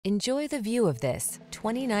Enjoy the view of this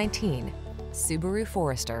 2019 Subaru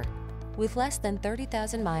Forester. With less than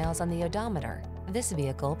 30,000 miles on the odometer, this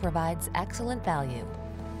vehicle provides excellent value.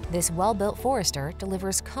 This well-built Forester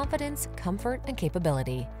delivers confidence, comfort, and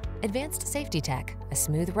capability. Advanced safety tech, a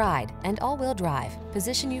smooth ride, and all-wheel drive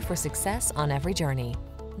position you for success on every journey.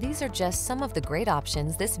 These are just some of the great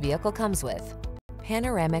options this vehicle comes with: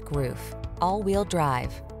 panoramic roof, all-wheel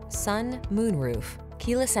drive, sun, moonroof,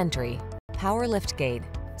 keyless entry, power liftgate,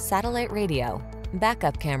 satellite radio,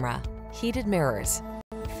 backup camera, heated mirrors,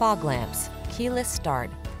 fog lamps, keyless start.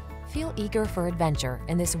 Feel eager for adventure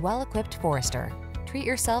in this well-equipped Forester. Treat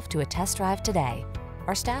yourself to a test drive today.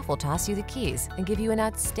 Our staff will toss you the keys and give you an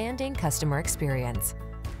outstanding customer experience.